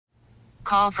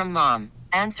call from mom.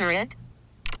 Answer it.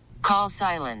 Call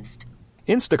silenced.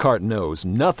 Instacart knows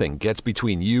nothing gets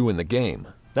between you and the game.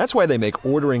 That's why they make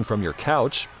ordering from your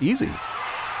couch easy.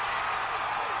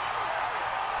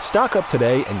 Stock up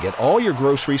today and get all your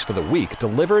groceries for the week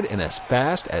delivered in as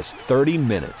fast as 30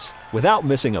 minutes without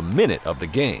missing a minute of the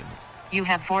game. You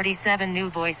have 47 new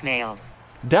voicemails.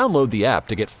 Download the app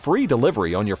to get free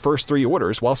delivery on your first 3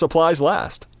 orders while supplies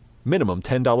last. Minimum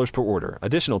 $10 per order.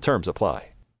 Additional terms apply.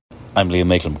 I'm Liam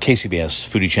Maitland, KCBS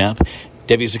Foodie Chap.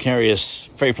 Debbie Zacharias,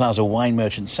 Ferry Plaza wine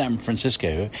merchant, San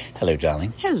Francisco. Hello,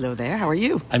 darling. Hello there. How are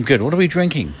you? I'm good. What are we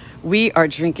drinking? We are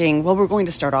drinking, well, we're going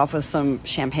to start off with some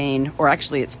champagne, or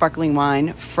actually it's sparkling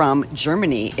wine from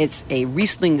Germany. It's a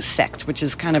Riesling Sekt, which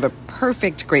is kind of a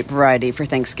perfect grape variety for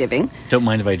Thanksgiving. Don't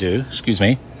mind if I do. Excuse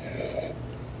me.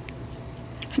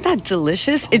 Isn't that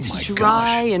delicious? It's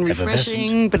dry and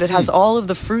refreshing, but it has all of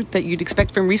the fruit that you'd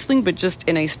expect from Riesling, but just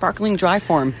in a sparkling dry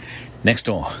form. Next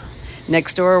door.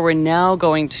 Next door, we're now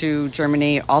going to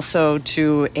Germany, also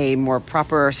to a more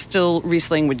proper still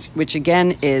Riesling, which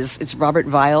again it's Robert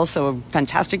Weil, so a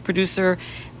fantastic producer,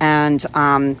 and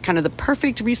kind of the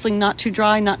perfect Riesling, not too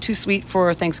dry, not too sweet for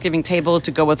a Thanksgiving table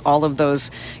to go with all of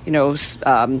those,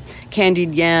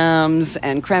 candied yams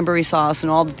and cranberry sauce and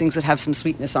all the things that have some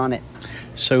sweetness on it.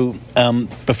 So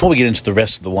before we get into the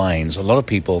rest of the wines, a lot of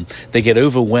people, they get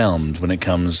overwhelmed when it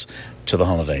comes to the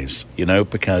holidays,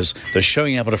 because they're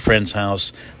showing up at a friend's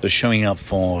house, they're showing up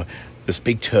for this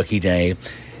big turkey day,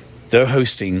 they're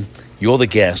hosting, you're the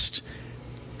guest.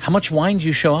 How much wine do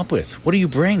you show up with? What do you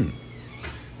bring?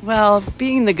 Well,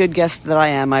 being the good guest that I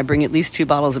am, I bring at least 2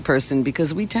 bottles a person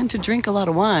because we tend to drink a lot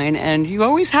of wine, and you're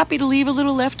always happy to leave a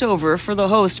little leftover for the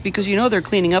host because they're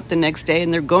cleaning up the next day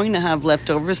and they're going to have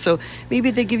leftovers, so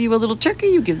maybe they give you a little turkey,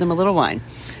 you give them a little wine.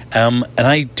 And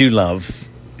I do love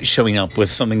showing up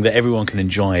with something that everyone can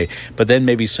enjoy, but then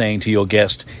maybe saying to your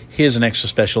guest, here's an extra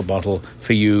special bottle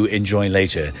for you, enjoy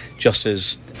later, just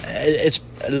as it's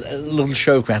a little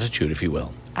show of gratitude, if you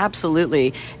will.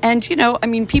 Absolutely. And,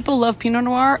 people love Pinot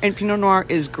Noir, and Pinot Noir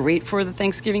is great for the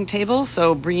Thanksgiving table,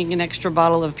 so bringing an extra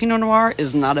bottle of Pinot Noir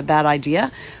is not a bad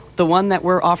idea. The one that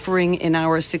we're offering in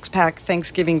our 6-pack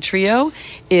Thanksgiving trio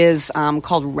is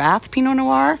called Rath Pinot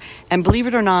Noir. And believe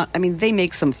it or not, they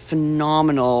make some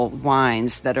phenomenal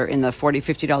wines that are in the $40,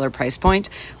 $50 price point.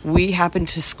 We happened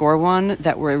to score one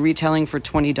that we're retailing for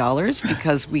 $20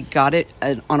 because we got it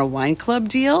on a wine club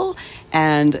deal.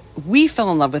 And we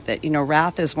fell in love with it.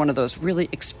 Rath is one of those really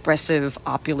expressive,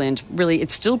 opulent, really,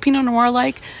 it's still Pinot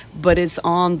Noir-like, but it's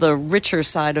on the richer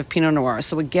side of Pinot Noir.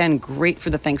 So again, great for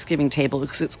the Thanksgiving table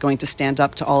because it's going to stand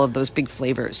up to all of those big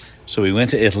flavors. So we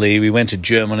went to Italy, we went to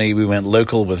Germany, we went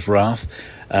local with Rath.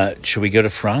 Should we go to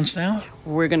France now?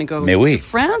 We're going to go to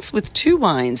France with 2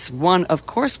 wines. One, of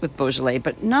course, with Beaujolais,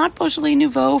 but not Beaujolais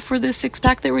Nouveau for the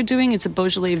 6-pack that we're doing. It's a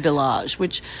Beaujolais Village,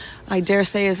 which I dare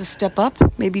say is a step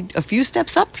up, maybe a few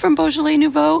steps up from Beaujolais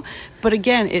Nouveau. But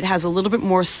again, it has a little bit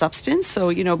more substance.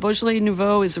 So, Beaujolais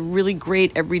Nouveau is a really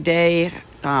great everyday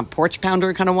porch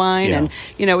pounder kind of wine. Yeah.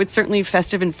 And, it's certainly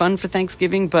festive and fun for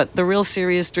Thanksgiving, but the real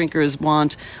serious drinkers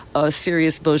want a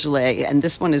serious Beaujolais. And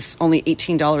this one is only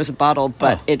 $18 a bottle,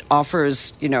 but it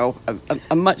offers,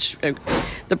 a much...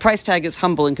 the price tag is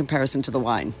humble in comparison to the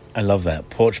wine. I love that.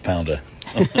 Porch pounder.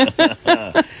 Did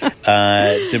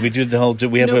we do the whole...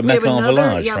 Did we have a Macon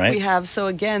Village, yeah, right? We have. So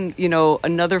again,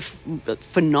 another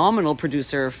phenomenal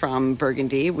producer from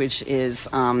Burgundy, which is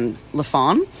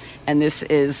Lafon. And this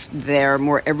is their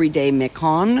more everyday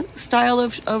Macon style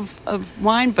of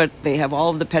wine, but they have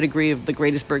all of the pedigree of the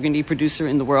greatest Burgundy producer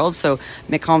in the world. So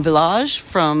Macon Village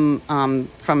from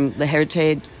the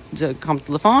Heritage de Comte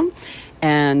Lafon,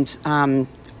 and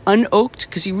unoaked,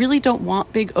 because you really don't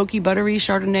want big oaky buttery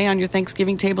Chardonnay on your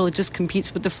Thanksgiving table. It just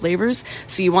competes with the flavors.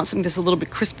 So you want something that's a little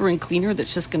bit crisper and cleaner,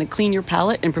 that's just going to clean your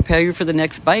palate and prepare you for the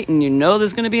next bite, and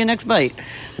there's going to be a next bite.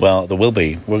 Well, there will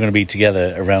be. We're going to be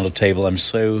together around a table. I'm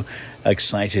so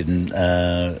excited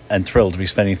and thrilled to be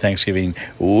spending Thanksgiving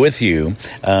with you.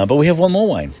 But we have one more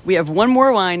wine. We have one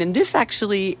more wine, and this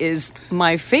actually is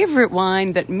my favorite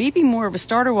wine that may be more of a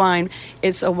starter wine.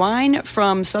 It's a wine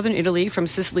from southern Italy, from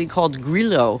Sicily, called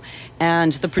Grillo.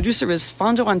 And the producer is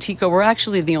Fondo Antico. We're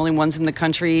actually the only ones in the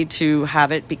country to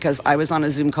have it because I was on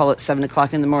a Zoom call at 7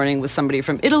 o'clock in the morning with somebody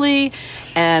from Italy,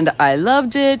 and I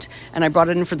loved it, and I brought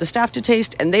it in for the staff to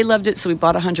taste, and they loved it, so we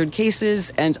bought 100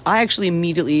 cases, and I actually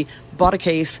immediately bought a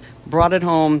case, brought it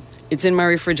home. It's in my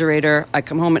refrigerator. I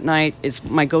come home at night. It's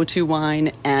my go-to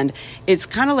wine. And it's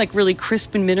kind of like really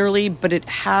crisp and minerally, but it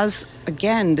has,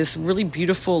 again, this really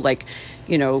beautiful, like,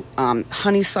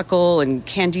 honeysuckle and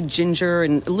candied ginger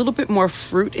and a little bit more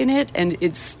fruit in it. And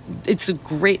it's a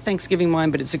great Thanksgiving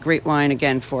wine, but it's a great wine,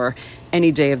 again, for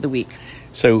any day of the week.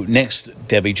 So next,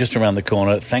 Debbie, just around the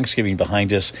corner, Thanksgiving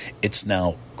behind us, it's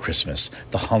now Christmas,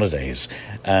 the holidays.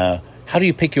 How do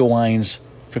you pick your wines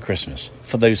for Christmas,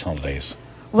 for those holidays?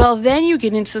 Well, then you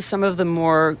get into some of the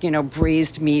more,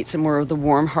 braised meats and more of the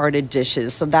warm-hearted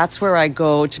dishes. So that's where I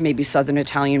go to maybe Southern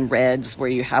Italian reds, where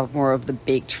you have more of the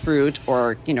baked fruit,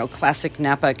 or, classic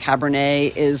Napa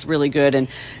Cabernet is really good. And,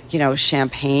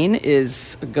 champagne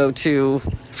is a go-to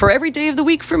for every day of the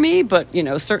week for me. But,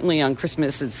 certainly on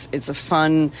Christmas, it's a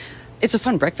fun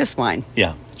breakfast wine.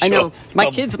 Yeah. I know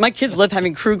my kids love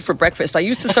having Krug for breakfast. I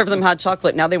used to serve them hot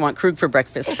chocolate. Now they want Krug for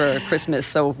breakfast for Christmas.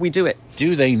 So we do it.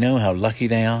 Do they know how lucky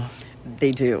they are?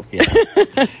 They do. Yeah.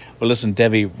 Well, listen,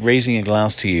 Debbie, raising a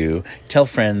glass to you. Tell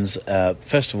friends,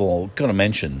 first of all, got to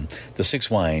mention the 6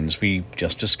 wines we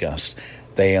just discussed.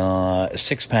 They are a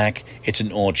 6-pack. It's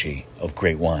an orgy of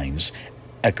great wines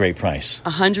at great price.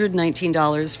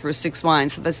 $119 for 6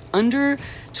 wines. So that's under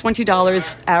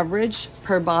 $20 average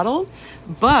per bottle.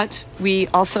 But we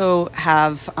also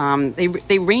have,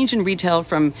 they range in retail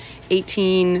from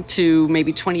 $18 to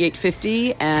maybe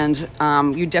 $28.50,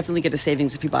 and you definitely get a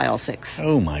savings if you buy all 6.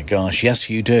 Oh my gosh, yes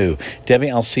you do. Debbie,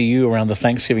 I'll see you around the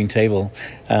Thanksgiving table.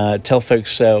 Tell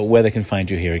folks where they can find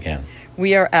you here again.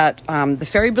 We are at the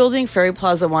Ferry Building, Ferry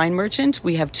Plaza Wine Merchant.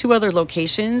 We have 2 other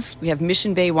locations. We have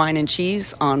Mission Bay Wine and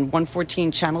Cheese on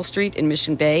 114 Channel Street in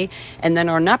Mission Bay. And then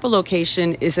our Napa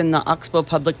location is in the Oxbow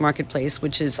Public Marketplace,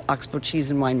 which is Oxbow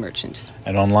Cheese and Wine Merchant.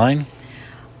 And online?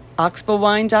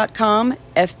 oxbowwine.com,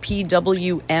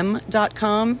 fpwm.com,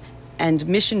 and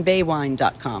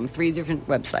missionbaywine.com. 3 different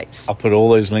websites. I'll put all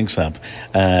those links up.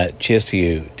 Cheers to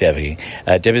you, Debbie.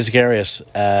 Debbie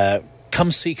Zagarias, come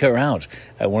seek her out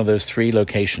at one of those 3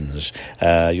 locations.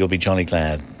 You'll be jolly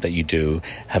glad that you do.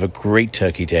 Have a great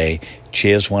Turkey Day.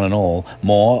 Cheers, one and all.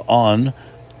 More on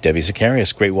Debbie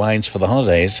Zagarias, Great Wines for the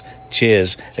Holidays.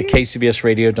 Cheers. At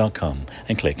kcbsradio.com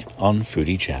and click on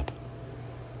Foodie Chap.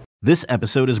 This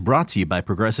episode is brought to you by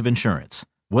Progressive Insurance.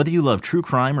 Whether you love true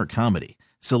crime or comedy,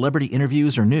 celebrity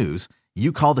interviews or news,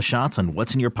 you call the shots on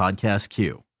what's in your podcast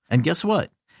queue. And guess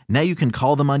what? Now you can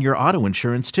call them on your auto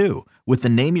insurance too, with the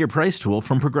Name Your Price tool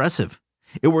from Progressive.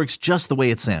 It works just the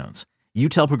way it sounds. You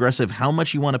tell Progressive how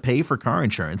much you want to pay for car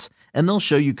insurance, and they'll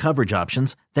show you coverage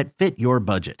options that fit your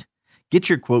budget. Get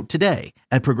your quote today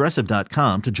at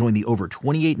Progressive.com to join the over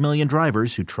 28 million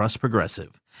drivers who trust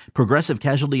Progressive. Progressive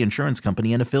Casualty Insurance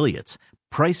Company and Affiliates.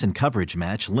 Price and coverage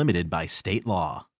match limited by state law.